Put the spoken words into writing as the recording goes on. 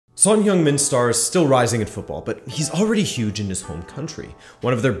Son Heung-Min's star is still rising in football, but he's already huge in his home country.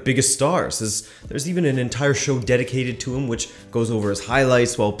 One of their biggest stars, as there's even an entire show dedicated to him which goes over his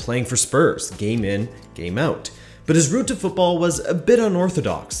highlights while playing for Spurs, game in, game out. But his route to football was a bit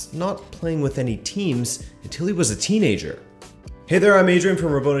unorthodox, not playing with any teams until he was a teenager. Hey there, I'm Adrian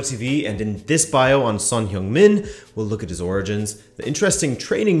from Rabona TV, and in this bio on Son Heung-Min, we'll look at his origins, the interesting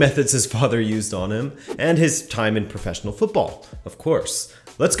training methods his father used on him, and his time in professional football, of course.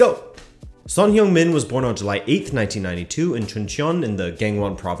 Let's go! Son Heung-Min was born on July 8, 1992 in Chuncheon in the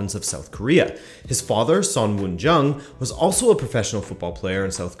Gangwon province of South Korea. His father, Son Moon-jung, was also a professional football player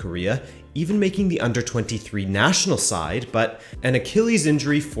in South Korea, even making the under-23 national side, but an Achilles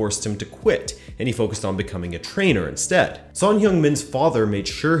injury forced him to quit, and he focused on becoming a trainer instead. Son Heung-Min's father made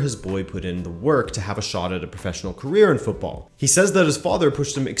sure his boy put in the work to have a shot at a professional career in football. He says that his father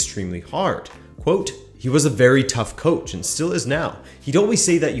pushed him extremely hard. Quote, "He was a very tough coach and still is now. He'd always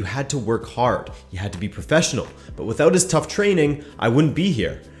say that you had to work hard, you had to be professional, but without his tough training, I wouldn't be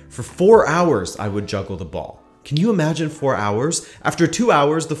here. For 4 hours, I would juggle the ball." Can you imagine 4 hours? After 2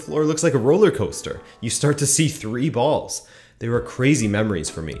 hours, the floor looks like a roller coaster. You start to see 3 balls. They were crazy memories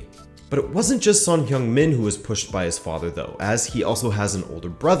for me. But it wasn't just Son Heung-Min who was pushed by his father though, as he also has an older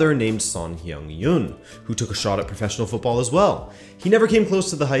brother named Son Heung-Yun, who took a shot at professional football as well. He never came close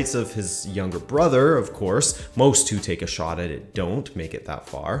to the heights of his younger brother, of course. Most who take a shot at it don't make it that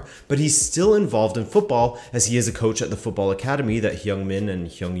far, but he's still involved in football as he is a coach at the football academy that Heung-Min and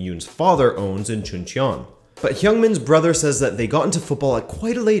Heung-Yun's father owns in Chuncheon. But Heung-Min's brother says that they got into football at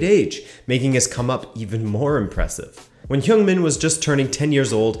quite a late age, making his come up even more impressive. When Heung-Min was just turning 10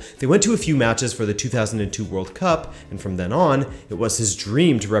 years old, they went to a few matches for the 2002 World Cup, and from then on, it was his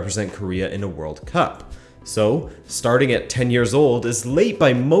dream to represent Korea in a World Cup. So, starting at 10 years old is late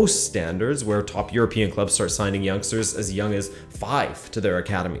by most standards, where top European clubs start signing youngsters as young as 5 to their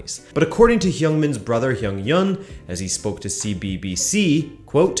academies. But according to Heung-Min's brother Heung-Yun, as he spoke to CBBC,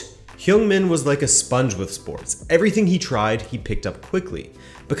 quote, "Heung-Min was like a sponge with sports. Everything he tried, he picked up quickly.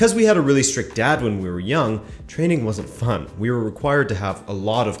 Because we had a really strict dad when we were young, training wasn't fun. We were required to have a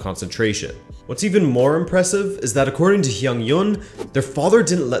lot of concentration." What's even more impressive is that according to Heung-Yun, their father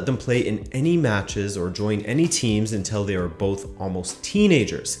didn't let them play in any matches or join any teams until they were both almost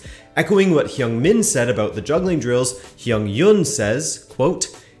teenagers. Echoing what Heung-Min said about the juggling drills, Heung-Yun says, quote,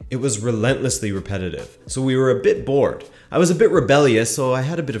 "It was relentlessly repetitive, so we were a bit bored. I was a bit rebellious, so I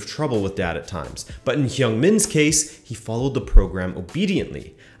had a bit of trouble with dad at times. But in Heung-Min's case, he followed the program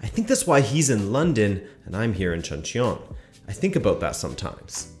obediently. I think that's why he's in London and I'm here in Chuncheon. I think about that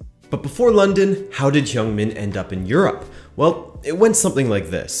sometimes." But before London, how did Heung-Min end up in Europe? Well, it went something like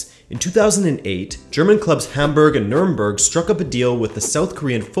this. In 2008, German clubs Hamburg and Nuremberg struck up a deal with the South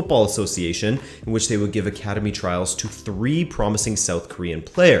Korean Football Association in which they would give academy trials to 3 promising South Korean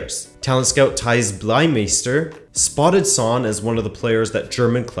players. Talent scout Thijs Bleimeister spotted Son as one of the players that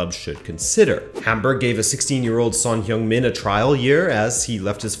German clubs should consider. Hamburg gave a 16-year-old Son Heung-Min a trial year as he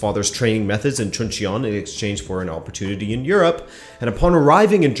left his father's training methods in Chuncheon in exchange for an opportunity in Europe, and upon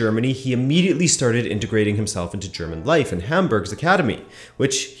arriving in Germany, he immediately started integrating himself into German life in Hamburg's academy,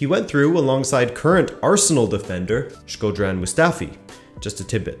 which he went through alongside current Arsenal defender Shkodran Mustafi. Just a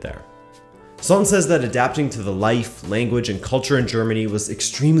tidbit there. Son says that adapting to the life, language, and culture in Germany was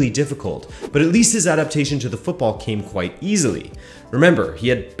extremely difficult, but at least his adaptation to the football came quite easily. Remember, he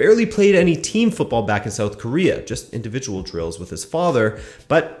had barely played any team football back in South Korea, just individual drills with his father,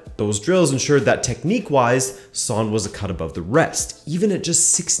 but those drills ensured that technique-wise, Son was a cut above the rest, even at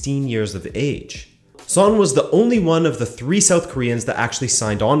just 16 years of age. Son was the only one of the 3 South Koreans that actually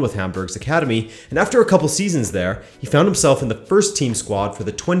signed on with Hamburg's academy, and after a couple seasons there, he found himself in the first team squad for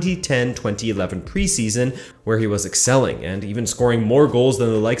the 2010-2011 preseason, where he was excelling and even scoring more goals than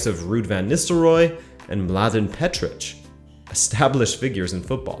the likes of Ruud van Nistelrooy and Mladen Petric, established figures in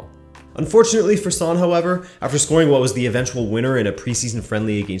football. Unfortunately for Son, however, after scoring what was the eventual winner in a preseason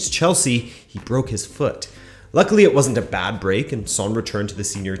friendly against Chelsea, he broke his foot. Luckily, it wasn't a bad break, and Son returned to the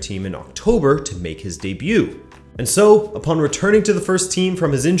senior team in October to make his debut. And so, upon returning to the first team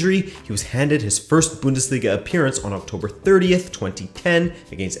from his injury, he was handed his first Bundesliga appearance on October 30th, 2010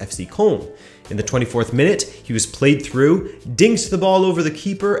 against FC Köln. In the 24th minute, he was played through, dinked the ball over the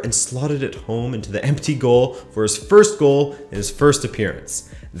keeper, and slotted it home into the empty goal for his first goal in his first appearance.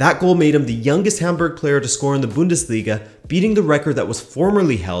 That goal made him the youngest Hamburg player to score in the Bundesliga, beating the record that was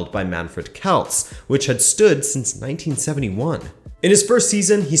formerly held by Manfred Kaltz, which had stood since 1971. In his first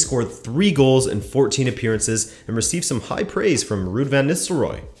season, he scored 3 goals in 14 appearances and received some high praise from Ruud van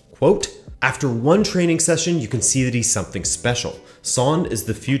Nistelrooy. Quote, "After one training session, you can see that he's something special. Son is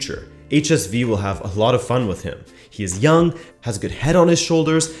the future. HSV will have a lot of fun with him. He is young, has a good head on his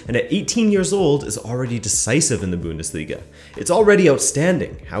shoulders, and at 18 years old is already decisive in the Bundesliga. It's already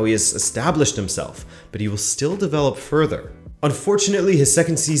outstanding how he has established himself, but he will still develop further. Unfortunately, his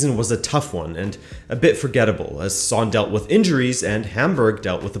second season was a tough one and a bit forgettable, as Son dealt with injuries and Hamburg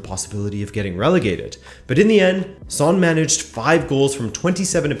dealt with the possibility of getting relegated. But in the end, Son managed 5 goals from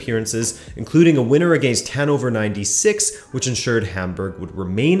 27 appearances, including a winner against Hannover 96, which ensured Hamburg would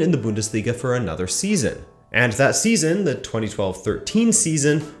remain in the Bundesliga for another season. And that season, the 2012-13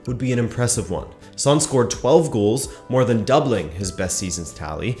 season, would be an impressive one. Son scored 12 goals, more than doubling his best season's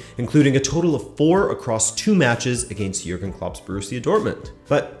tally, including a total of 4 across 2 matches against Jurgen Klopp's Borussia Dortmund.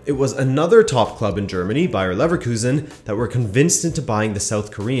 But it was another top club in Germany, Bayer Leverkusen, that were convinced into buying the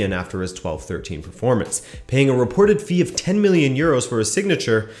South Korean after his 12-13 performance, paying a reported fee of 10 million euros for his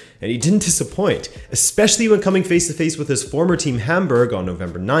signature, and he didn't disappoint, especially when coming face-to-face with his former team Hamburg on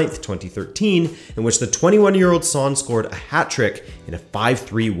November 9th, 2013, in which the 21-year-old Son scored a hat-trick in a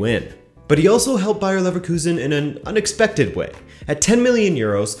 5-3 win. But he also helped Bayer Leverkusen in an unexpected way. At 10 million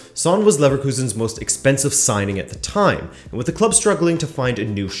euros, Son was Leverkusen's most expensive signing at the time, and with the club struggling to find a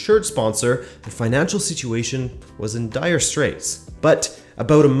new shirt sponsor, the financial situation was in dire straits. But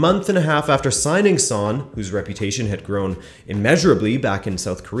about a month and a half after signing Son, whose reputation had grown immeasurably back in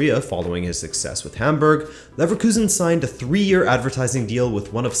South Korea following his success with Hamburg, Leverkusen signed a 3-year advertising deal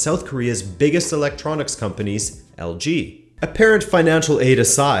with one of South Korea's biggest electronics companies, LG. Apparent financial aid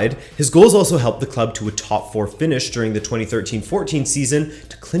aside, his goals also helped the club to a top 4 finish during the 2013-14 season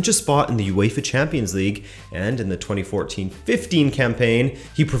to clinch a spot in the UEFA Champions League, and in the 2014-15 campaign,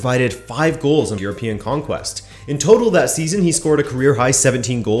 he provided 5 goals in European conquest. In total that season, he scored a career-high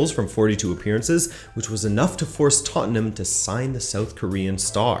 17 goals from 42 appearances, which was enough to force Tottenham to sign the South Korean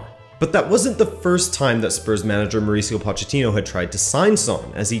star. But that wasn't the first time that Spurs manager Mauricio Pochettino had tried to sign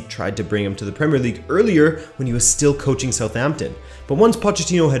Son, as he tried to bring him to the Premier League earlier when he was still coaching Southampton. But once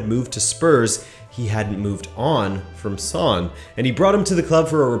Pochettino had moved to Spurs, he hadn't moved on from Son, and he brought him to the club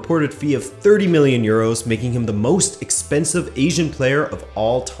for a reported fee of 30 million euros, making him the most expensive Asian player of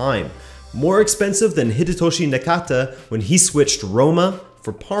all time. More expensive than Hidetoshi Nakata when he switched Roma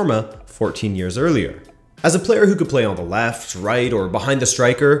for Parma 14 years earlier. As a player who could play on the left, right, or behind the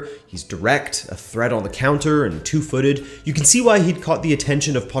striker, he's direct, a threat on the counter, and two-footed. You can see why he'd caught the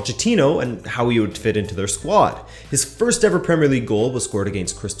attention of Pochettino and how he would fit into their squad. His first ever Premier League goal was scored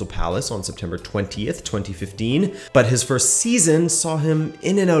against Crystal Palace on September 20th, 2015, but his first season saw him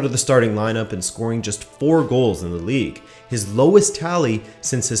in and out of the starting lineup and scoring just 4 goals in the league, his lowest tally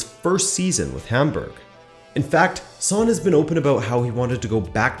since his first season with Hamburg. In fact, Son has been open about how he wanted to go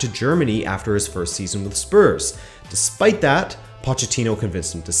back to Germany after his first season with Spurs. Despite that, Pochettino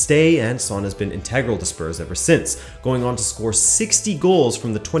convinced him to stay, and Son has been integral to Spurs ever since, going on to score 60 goals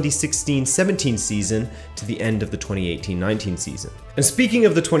from the 2016-17 season to the end of the 2018-19 season. And speaking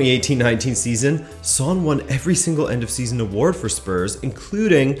of the 2018-19 season, Son won every single end-of-season award for Spurs,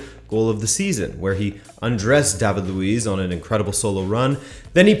 including Goal of the Season, where he undressed David Luiz on an incredible solo run.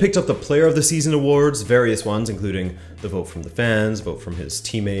 Then he picked up the Player of the Season awards, various ones, including the vote from the fans, vote from his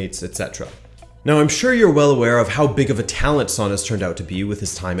teammates, etc. Now, I'm sure you're well aware of how big of a talent Son has turned out to be with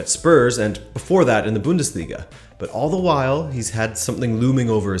his time at Spurs and before that in the Bundesliga. But all the while, he's had something looming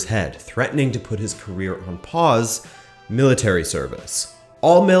over his head, threatening to put his career on pause: military service.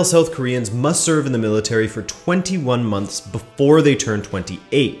 All male South Koreans must serve in the military for 21 months before they turn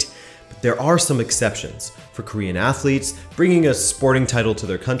 28. But there are some exceptions. For Korean athletes, bringing a sporting title to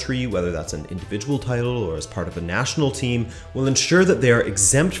their country, whether that's an individual title or as part of a national team, will ensure that they are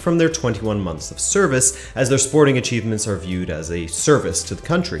exempt from their 21 months of service, as their sporting achievements are viewed as a service to the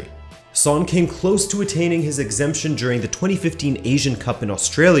country. Son came close to attaining his exemption during the 2015 Asian Cup in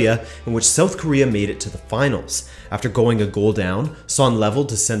Australia, in which South Korea made it to the finals. After going a goal down, Son leveled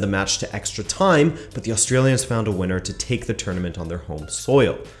to send the match to extra time, but the Australians found a winner to take the tournament on their home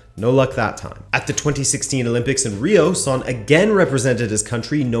soil. No luck that time. At the 2016 Olympics in Rio, Son again represented his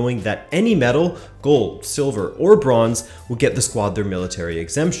country, knowing that any medal, gold, silver, or bronze, would get the squad their military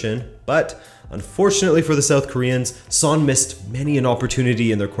exemption. But unfortunately for the South Koreans, Son missed many an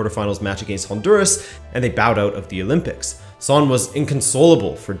opportunity in their quarterfinals match against Honduras, and they bowed out of the Olympics. Son was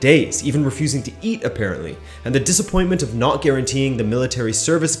inconsolable for days, even refusing to eat apparently, and the disappointment of not guaranteeing the military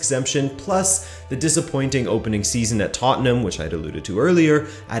service exemption, plus the disappointing opening season at Tottenham, which I'd alluded to earlier,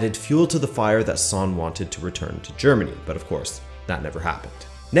 added fuel to the fire that Son wanted to return to Germany, but of course, that never happened.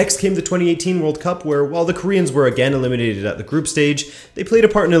 Next came the 2018 World Cup, where while the Koreans were again eliminated at the group stage, they played a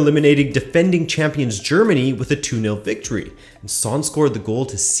part in eliminating defending champions Germany with a 2-0 victory, and Son scored the goal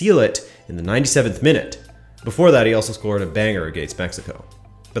to seal it in the 97th minute. Before that, he also scored a banger against Mexico.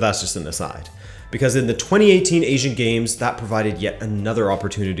 But that's just an aside. Because in the 2018 Asian Games, that provided yet another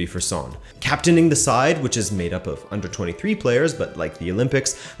opportunity for Son. Captaining the side, which is made up of under 23 players, but like the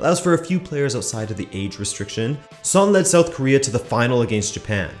Olympics, allows for a few players outside of the age restriction, Son led South Korea to the final against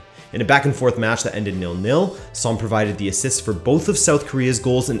Japan. In a back and forth match that ended 0-0, Son provided the assist for both of South Korea's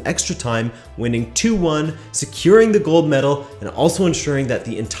goals in extra time, winning 2-1, securing the gold medal, and also ensuring that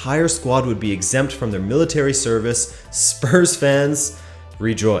the entire squad would be exempt from their military service. Spurs fans,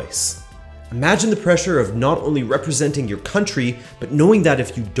 rejoice. Imagine the pressure of not only representing your country, but knowing that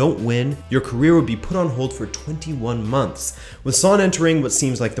if you don't win, your career would be put on hold for 21 months. With Son entering what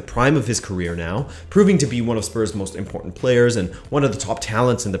seems like the prime of his career now, proving to be one of Spurs' most important players and one of the top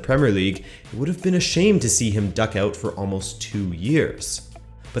talents in the Premier League, it would have been a shame to see him duck out for almost 2 years.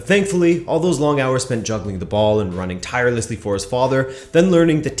 But thankfully, all those long hours spent juggling the ball and running tirelessly for his father, then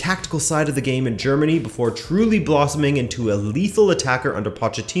learning the tactical side of the game in Germany before truly blossoming into a lethal attacker under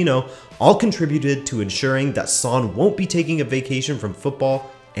Pochettino, all contributed to ensuring that Son won't be taking a vacation from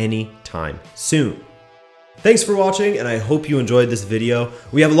football anytime soon. Thanks for watching, and I hope you enjoyed this video.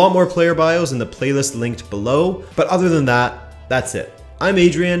 We have a lot more player bios in the playlist linked below, but other than that, that's it. I'm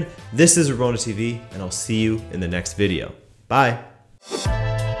Adrian, this is Rabona TV, and I'll see you in the next video. Bye!